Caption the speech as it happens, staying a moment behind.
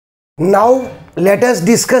Now let us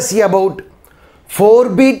discuss about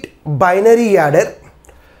 4-bit binary adder.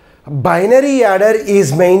 Binary adder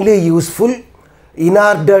is mainly useful in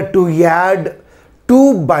order to add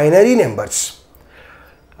two binary numbers.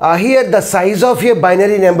 Here the size of a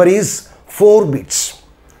binary number is 4 bits.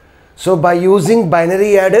 So by using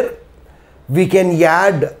binary adder, we can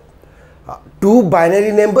add two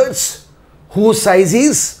binary numbers whose size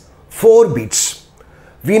is 4 bits.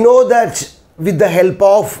 We know that with the help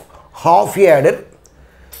of half adder,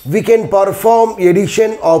 we can perform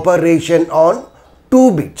addition operation on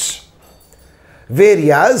 2 bits.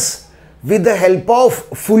 Whereas with the help of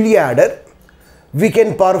full adder, we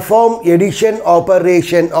can perform addition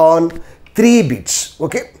operation on 3 bits.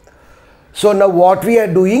 Okay. So now what we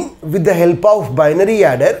are doing with the help of binary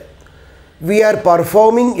adder, we are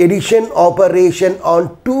performing addition operation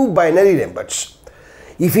on 2 binary numbers.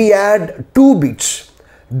 If we add 2 bits,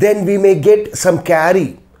 then we may get some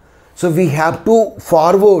carry. So we have to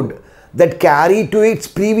forward that carry to its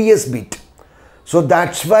previous bit. So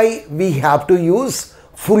that's why we have to use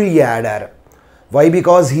full adder. Why?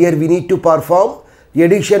 Because here we need to perform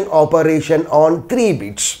addition operation on 3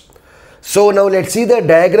 bits. So now let's see the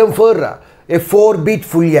diagram for a 4-bit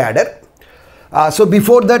full adder. So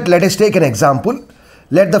before that, let us take an example.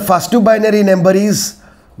 Let the first binary number is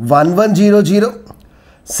 1100.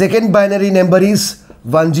 Second binary number is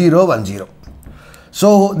 1010.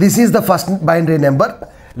 So this is the first binary number.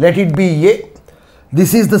 Let it be A.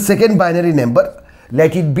 This is the second binary number.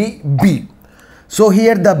 Let it be B. So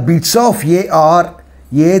here the bits of A are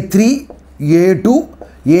A3, A2,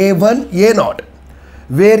 A1, A0,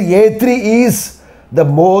 where A3 is the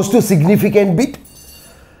most significant bit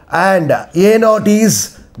and A0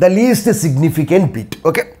 is the least significant bit.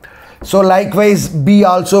 Okay. So likewise B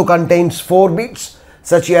also contains 4 bits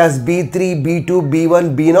such as B3, B2,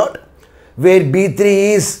 B1, B0, where B3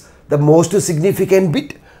 is the most significant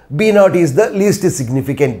bit, B0 is the least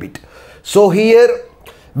significant bit. So here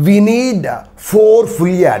we need 4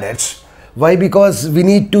 full adders. Why? Because we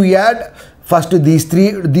need to add first these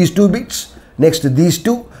 2 bits, next these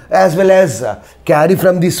 2, as well as carry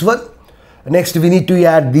from this one. Next we need to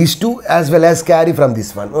add these 2 as well as carry from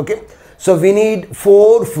this one. Okay. So we need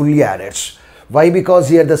 4 full adders. Why? Because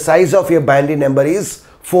here the size of a binary number is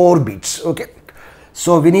 4 bits. Okay.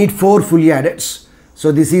 So we need 4 full adders.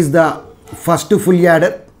 So this is the first full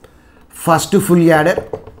adder,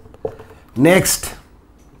 next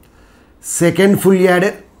second full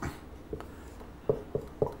adder,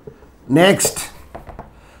 next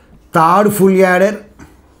third full adder,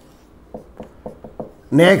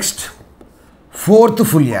 next fourth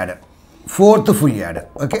full adder,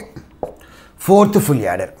 okay, fourth full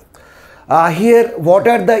adder. Here what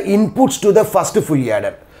are the inputs to the first full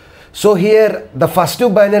adder? So here the first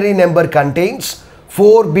binary number contains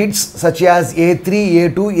 4 bits such as A3,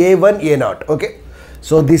 A2, A1, A0. Okay.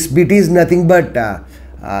 So this bit is nothing but A3,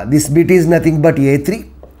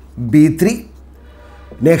 B3.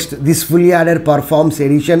 Next this full adder performs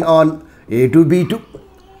addition on A2, B2.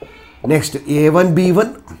 Next A1,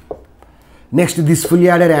 B1. Next this full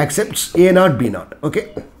adder accepts A0, B0.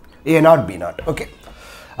 Okay. A0, B0. Okay.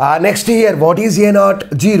 Next here, what is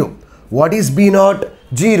A0? 0. What is B0?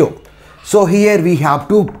 0. So here we have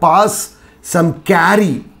to pass some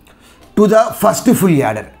carry to the first full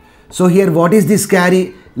adder. So here what is this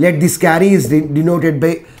carry? Let this carry is denoted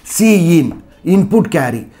by Cin, input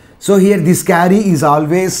carry. So here this carry is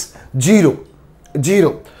always 0.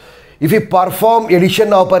 If we perform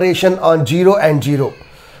addition operation on 0 and 0,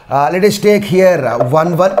 let us take here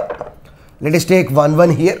 1 1. Let us take 1 1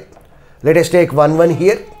 here. Let us take 1 1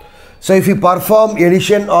 here. So if we perform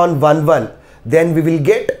addition on 1 1, then we will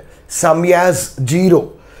get sum as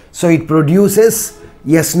 0. So it produces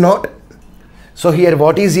S0. So here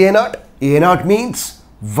what is A0? A0 means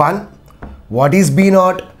 1. What is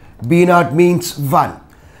B0? B0 means 1.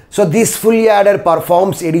 So this full adder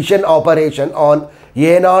performs addition operation on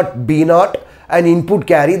A0, B0 and input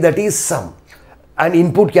carry, that is sum, and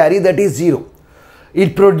input carry, that is 0.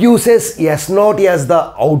 It produces S0 as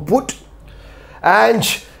the output, and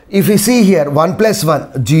if we see here 1 plus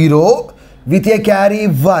 1, 0 with a carry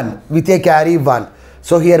 1,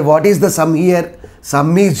 So here what is the sum here?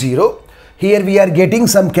 Sum is 0. Here we are getting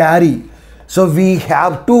some carry. So we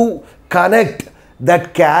have to connect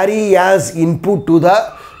that carry as input to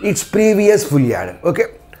its previous full adder.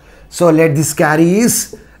 Okay. So let this carry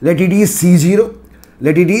is, let it is C0,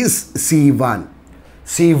 let it is C1.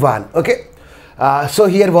 Okay. So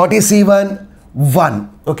here what is C1? 1.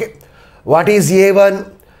 Okay. What is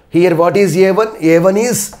A1? Here what is A1? A1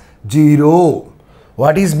 is 0.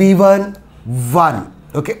 What is B1? 1.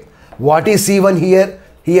 Okay. What is C1 here?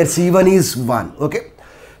 Here C1 is 1. Okay.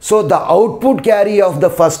 So the output carry of the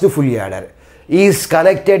first fully adder is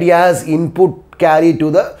connected as input carry to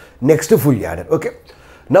the next fully adder. Okay.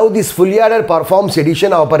 Now this fully adder performs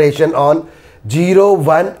addition operation on 0,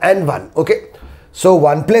 1 and 1. Okay. So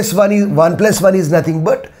 1 plus 1 is nothing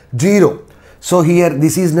but 0. So here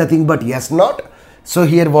this is nothing but S0. So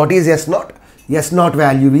here what is S0? S0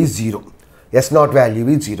 value is 0. S0 value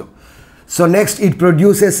is 0. So next it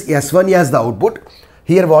produces S1 as the output.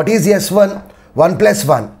 Here what is S1? 1 plus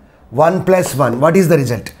 1. 1 plus 1. What is the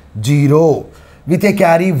result? 0 with a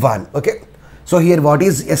carry 1. Okay. So here what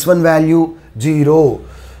is S1 value? 0.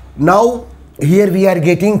 Now here we are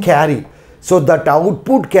getting carry. So that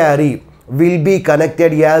output carry will be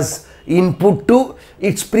connected as input to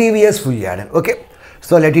its previous fully adder. Okay.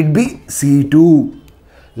 So let it be C2.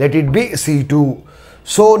 Let it be C2.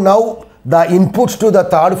 So now the inputs to the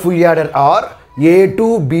third fully adder are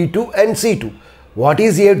A2, B2 and C2. What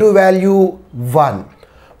is A2 value? 1.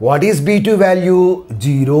 What is B2 value?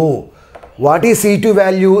 0. What is C2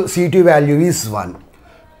 value? C2 value is 1.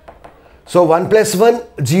 So 1 plus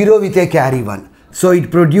 1, 0 with a carry 1. So it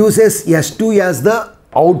produces S2 as the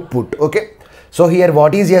output. Okay. So here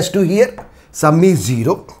what is S2 here? Sum is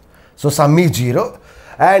 0. So sum is 0.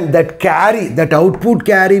 And that carry, that output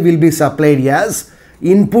carry will be supplied as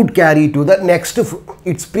input carry to the next,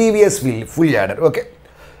 its previous fully adder. Okay.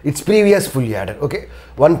 Its previous fully adder. Okay.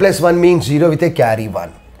 1 plus 1 means 0 with a carry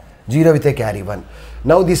 1. 0 with a carry 1.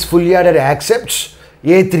 Now this fully adder accepts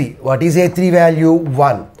A3. What is A3 value?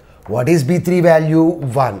 1. What is B3 value?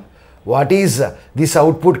 1. What is this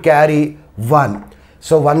output carry? 1.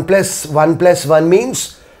 So 1 plus 1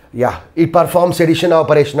 means, yeah, it performs addition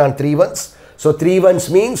operation on 3 ones. So 3 ones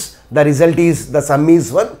means the result is, the sum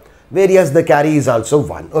is 1, whereas the carry is also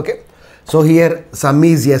 1. Okay. So here sum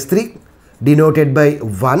is S3 denoted by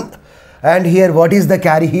 1. And here what is the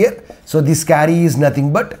carry here? So this carry is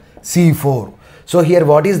nothing but C4. So here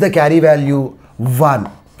what is the carry value?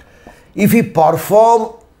 1. If we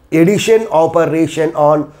perform addition operation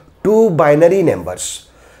on 2 binary numbers,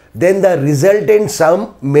 then the resultant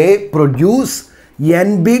sum may produce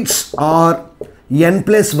n bits or n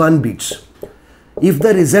plus 1 bits. If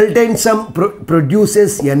the resultant sum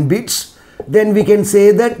produces n bits, then we can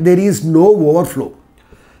say that there is no overflow.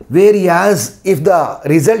 Whereas if the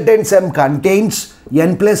resultant sum contains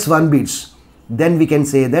n plus 1 bits, then we can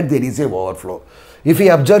say that there is a overflow. If we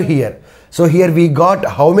observe here, so here we got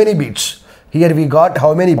how many bits? Here we got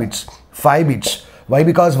how many bits? 5 bits. Why?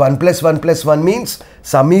 Because 1 plus 1 means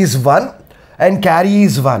sum is 1 and carry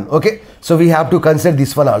is 1. Okay. So we have to consider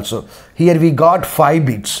this one also. Here we got 5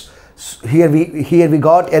 bits. Here we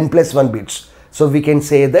got n plus 1 bits. So we can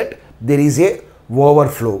say that there is a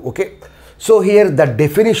overflow. Okay. So here the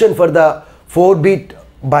definition for the 4-bit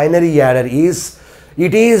binary adder is,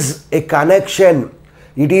 it is a connection.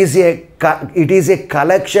 It is a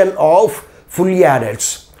collection of fully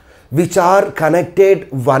adders which are connected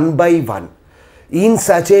one by one in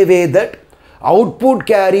such a way that output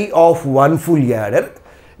carry of one fully adder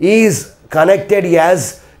is connected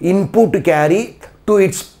as input carry to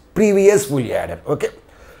its previous fully adder. Okay.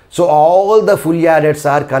 So all the fully adders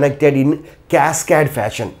are connected in cascade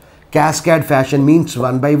fashion. Cascade fashion means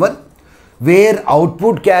 1 by 1, where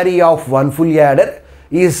output carry of one fully adder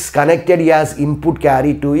is connected as input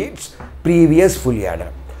carry to its previous fully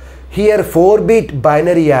adder. Here 4-bit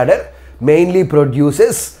binary adder mainly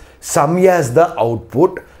produces sum as the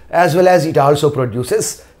output, as well as it also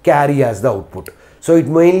produces carry as the output. So it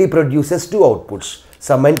mainly produces 2 outputs,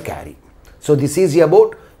 sum and carry. So this is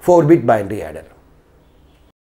about 4-bit binary adder.